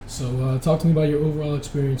So talk to me about your overall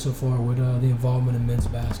experience so far with the involvement in men's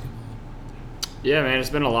basketball. Yeah, man,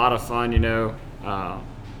 it's been a lot of fun. I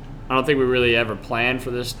don't think we really ever planned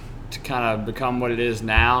for this to kind of become what it is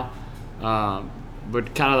now.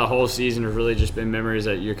 But kind of the whole season has really just been memories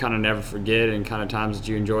that you kind of never forget, and kind of times that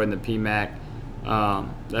you enjoyed in the PMAC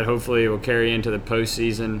that hopefully will carry into the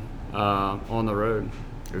postseason on the road.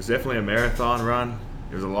 It was definitely a marathon run.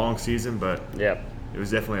 It was a long season, but Yep. it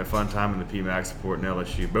was definitely a fun time in the PMAC supporting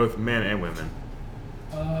LSU, both men and women.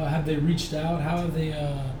 Have they reached out? How have they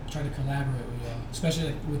tried to collaborate with y'all,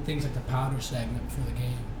 especially with things like the powder segment for the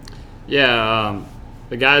game? Yeah,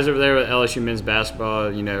 the guys over there with LSU men's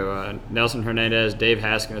basketball, Nelson Hernandez, Dave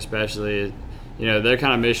Haskin especially, their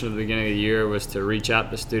kind of mission at the beginning of the year was to reach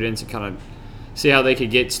out to students and kind of see how they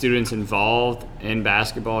could get students involved in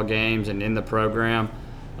basketball games and in the program.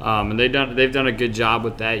 And they've done a good job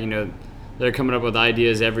with that. They're coming up with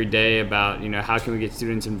ideas every day about, how can we get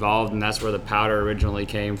students involved, and that's where the powder originally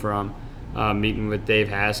came from, meeting with Dave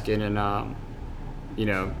Haskin and,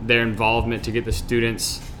 their involvement to get the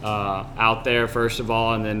students out there, first of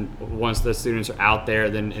all, and then once the students are out there,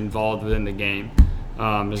 then involved within the game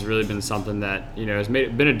has really been something that, has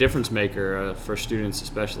been a difference maker for students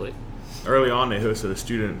especially. Early on, they hosted a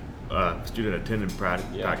student attendance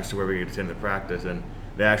practice to where we could attend the practice, and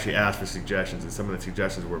they actually asked for suggestions, and some of the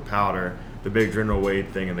suggestions were powder, the big General Wade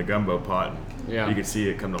thing, and the gumbo pot. And you could see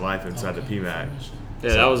it come to life inside the PMAC.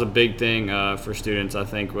 Yeah, that was a big thing for students, I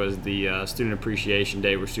think, was the Student Appreciation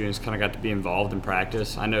Day, where students kind of got to be involved in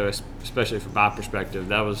practice. I know, especially from my perspective,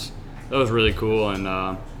 that was really cool,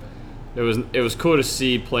 and it was cool to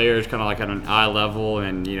see players kind of like at an eye level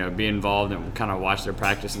and, be involved and kind of watch their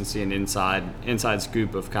practice and see an inside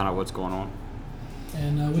scoop of kind of what's going on.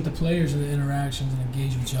 And with the players and the interactions and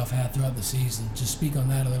engagements y'all have had throughout the season, just speak on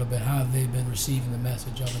that a little bit. How have they been receiving the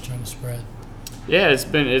message y'all been trying to spread? Yeah,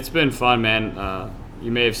 it's been fun, man.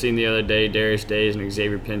 You may have seen the other day Darius Days and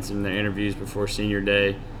Xavier Pinson in their interviews before senior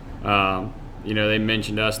day. They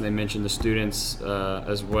mentioned us and they mentioned the students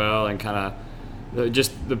as well, and kind of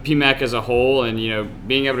just the PMAC as a whole, and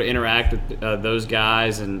being able to interact with those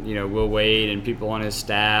guys and Will Wade and people on his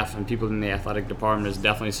staff and people in the athletic department is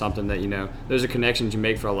definitely something that those are connections you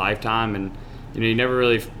make for a lifetime, and you never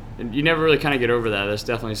really kind of get over that. That's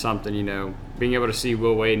definitely something, being able to see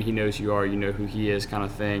Will Wade and he knows who you are, who he is, kind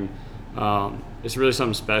of thing. It's really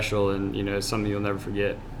something special, and it's something you'll never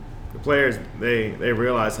forget. The players, they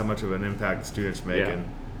realized how much of an impact the students make, and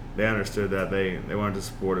they understood that they wanted to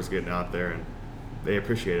support us getting out there, and they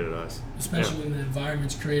appreciated us. Especially when the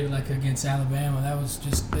environment's created like against Alabama, that was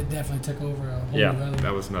it definitely took over a whole new element.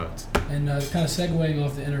 That was nuts. And kind of segueing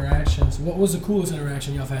off the interactions, what was the coolest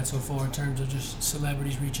interaction y'all have had so far in terms of just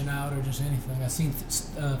celebrities reaching out or just anything? I seen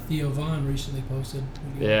Theo Vaughn recently posted.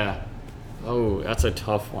 Yeah. Oh, that's a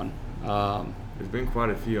tough one. There's been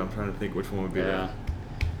quite a few. I'm trying to think which one would be the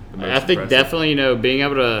most I think impressive. Definitely, being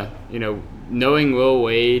able to, knowing Will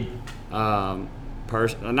Wade, not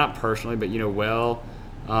personally, but well,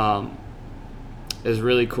 is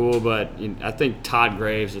really cool. But I think Todd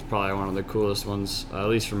Graves is probably one of the coolest ones, at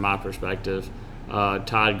least from my perspective.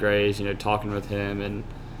 Todd Graves, talking with him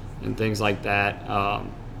and things like that.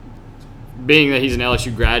 Being that he's an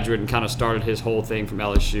LSU graduate and kind of started his whole thing from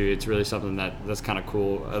LSU, it's really something that's kind of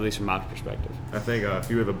cool, at least from my perspective. I think a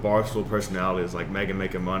few of the Barstool personalities like Megan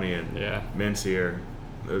Making Money and Mince here,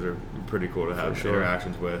 those are pretty cool to have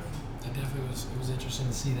interactions with. It definitely was interesting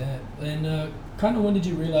to see that. And kind of when did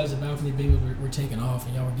you realize the Balcony Bengals were taking off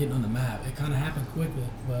and y'all were getting on the map? It kind of happened quickly,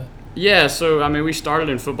 but... Yeah, so, we started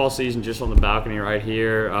in football season just on the balcony right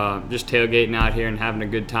here, just tailgating out here and having a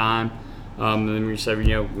good time. And then we said,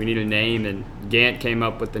 we need a name, and Gant came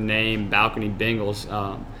up with the name Balcony Bengals.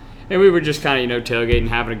 And we were just kind of, tailgating,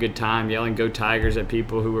 having a good time, yelling "Go Tigers" at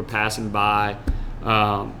people who were passing by.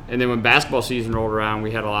 And then when basketball season rolled around, we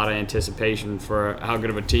had a lot of anticipation for how good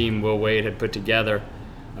of a team Will Wade had put together.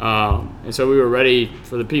 And so we were ready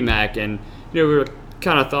for the PMAC, and we were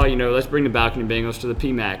kind of thought, let's bring the Balcony Bengals to the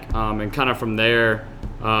PMAC. And kind of from there,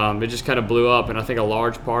 it just kind of blew up. And I think a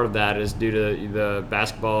large part of that is due to the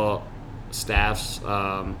basketball staffs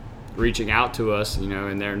reaching out to us,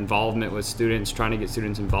 and their involvement with students, trying to get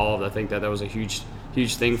students involved. I think that was a huge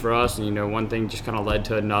thing for us. And, one thing just kind of led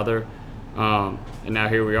to another. And now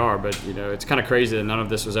here we are. But, it's kind of crazy that none of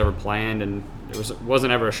this was ever planned, and it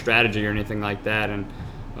wasn't ever a strategy or anything like that. And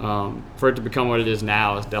for it to become what it is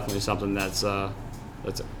now is definitely something that's a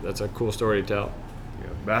cool story to tell. Yeah,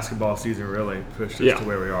 basketball season really pushed us to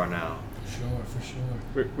where we are now. For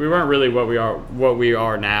sure. We weren't really what we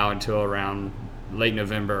are now until around late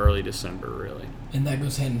November, early December, really. And that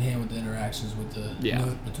goes hand in hand with the interactions with the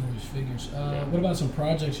notorious figures. What about some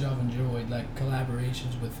projects y'all have enjoyed, like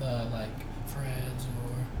collaborations with like Freds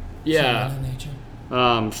or something of that nature?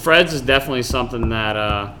 Fred's is definitely something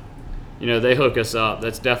that they hook us up.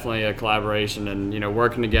 That's definitely a collaboration, and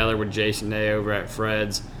working together with Jason Day over at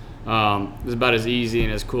Fred's is about as easy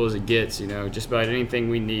and as cool as it gets. Just about anything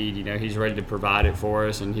we need, he's ready to provide it for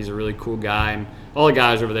us, and he's a really cool guy. And all the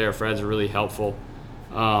guys over there at Fred's are really helpful.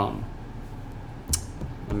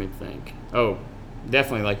 Let me think. Oh,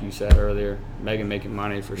 definitely, like you said earlier, Megan making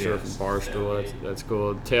money for sure from Barstool. That's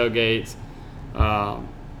cool. Tailgates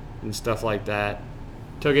and stuff like that.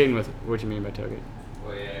 Tailgating with, what do you mean by tailgate?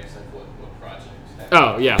 Well, yeah, it's like what projects?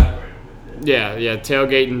 Oh, yeah. Yeah.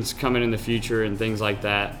 Tailgating's coming in the future and things like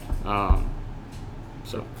that.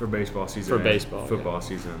 So for baseball season. For baseball. Football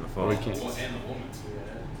season in the fall. And the women's.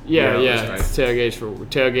 Yeah. Right.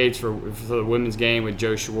 Tailgates for the women's game with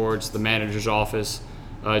Joe Schwartz, the manager's office.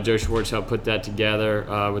 Joe Schwartz helped put that together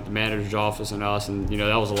with the manager's office and us, and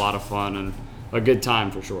that was a lot of fun and a good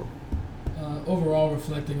time for sure. Overall,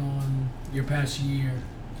 reflecting on your past year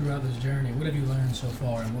throughout this journey, what have you learned so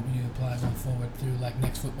far, and what will you apply going forward through like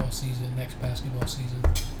next football season, next basketball season?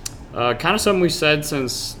 Kind of something we said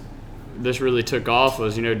since this really took off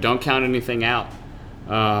was don't count anything out.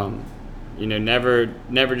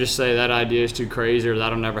 Never just say that idea is too crazy or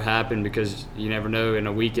that'll never happen, because you never know, in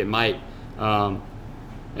a week it might.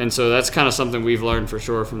 And so that's kind of something we've learned for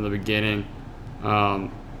sure from the beginning. What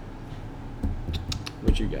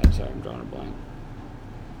you got? Sorry, I'm drawing a blank.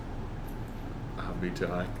 Me too.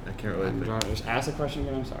 I can't really think. Just ask the question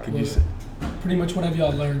again. I'm sorry. Pretty much what have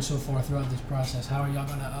y'all learned so far throughout this process? How are y'all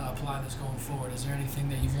going to apply this going forward? Is there anything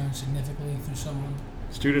that you've learned significantly through someone?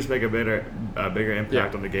 Students make a bigger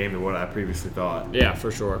impact on the game than what I previously thought. Yeah,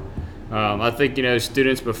 for sure. I think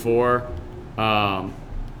students before this,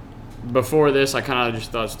 I kind of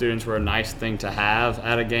just thought students were a nice thing to have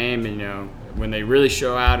at a game, and when they really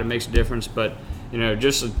show out, it makes a difference. But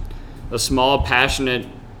just a small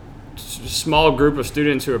group of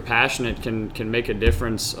students who are passionate can make a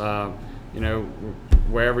difference.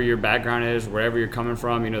 Wherever your background is, wherever you're coming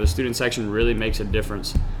from, the student section really makes a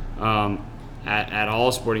difference. At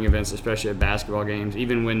all sporting events, especially at basketball games,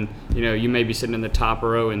 even when you may be sitting in the top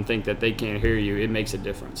row and think that they can't hear you, it makes a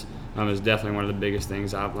difference. It's definitely one of the biggest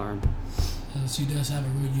things I've learned. LSU does have a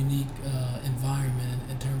real unique environment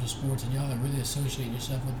in terms of sports, and y'all are really associating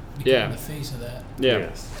yourself with becoming the face of that. Yeah.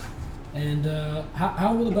 Yes. And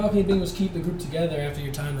how will the Balcony Bengals keep the group together after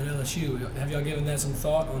your time at LSU? Have y'all given that some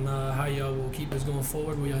thought on how y'all will keep this going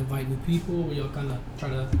forward? Will y'all invite new people? Will y'all kind of try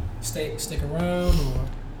to stick around, or?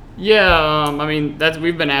 Yeah,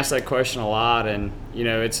 we've been asked that question a lot, and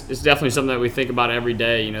it's definitely something that we think about every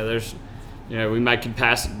day. We might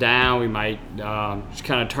pass it down. We might just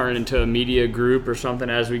kind of turn into a media group or something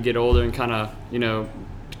as we get older, and kind of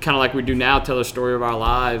like we do now, tell the story of our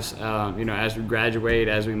lives. As we graduate,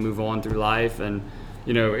 as we move on through life, and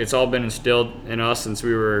it's all been instilled in us since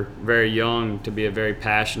we were very young to be a very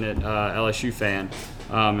passionate LSU fan,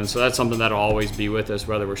 and so that's something that'll always be with us,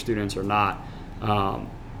 whether we're students or not.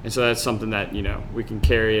 And so that's something that we can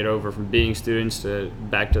carry it over from being students to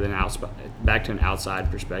back to an outside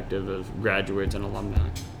perspective of graduates and alumni.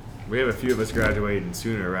 We have a few of us graduating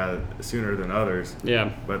sooner than others. Yeah.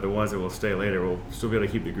 But the ones that will stay later will still be able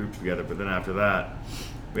to keep the group together. But then after that,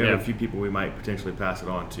 we have a few people we might potentially pass it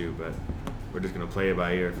on to, but we're just going to play it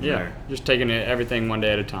by ear from there. Just taking everything one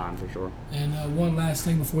day at a time, for sure. And one last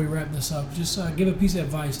thing before we wrap this up, just give a piece of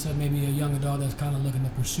advice to maybe a young adult that's kind of looking to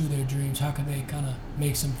pursue their dreams. How can they kind of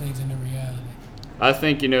make some things into reality? I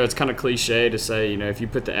think it's kind of cliche to say if you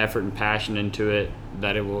put the effort and passion into it,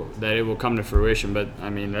 that it will come to fruition. But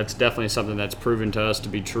that's definitely something that's proven to us to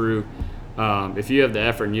be true. If you have the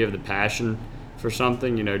effort and you have the passion for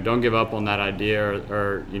something, don't give up on that idea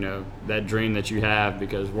or that dream that you have,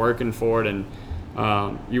 because working for it and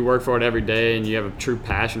you work for it every day and you have a true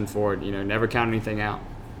passion for it, never count anything out.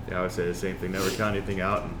 Yeah, I would say the same thing. Never count anything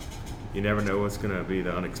out, and you never know what's going to be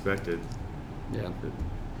the unexpected. Yeah.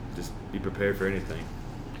 Just be prepared for anything.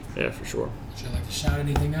 Yeah, for sure. Would y'all like to shout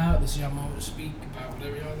anything out? This is your moment to speak about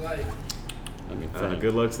whatever y'all like.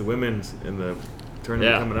 Good luck to the women's in the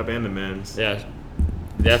tournament coming up, and the men's. Yeah.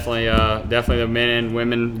 Definitely the men and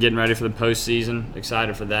women getting ready for the postseason.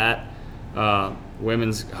 Excited for that.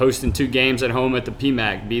 Women's hosting 2 games at home at the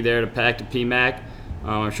PMAC. Be there to pack the PMAC.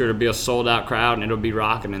 I'm sure it'll be a sold-out crowd, and it'll be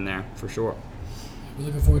rocking in there for sure. We're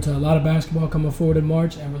looking forward to a lot of basketball coming forward in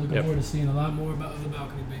March, and we're looking forward to seeing a lot more about the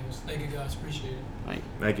Balcony Bengals. Thank you, guys. Appreciate it.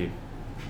 Thank you.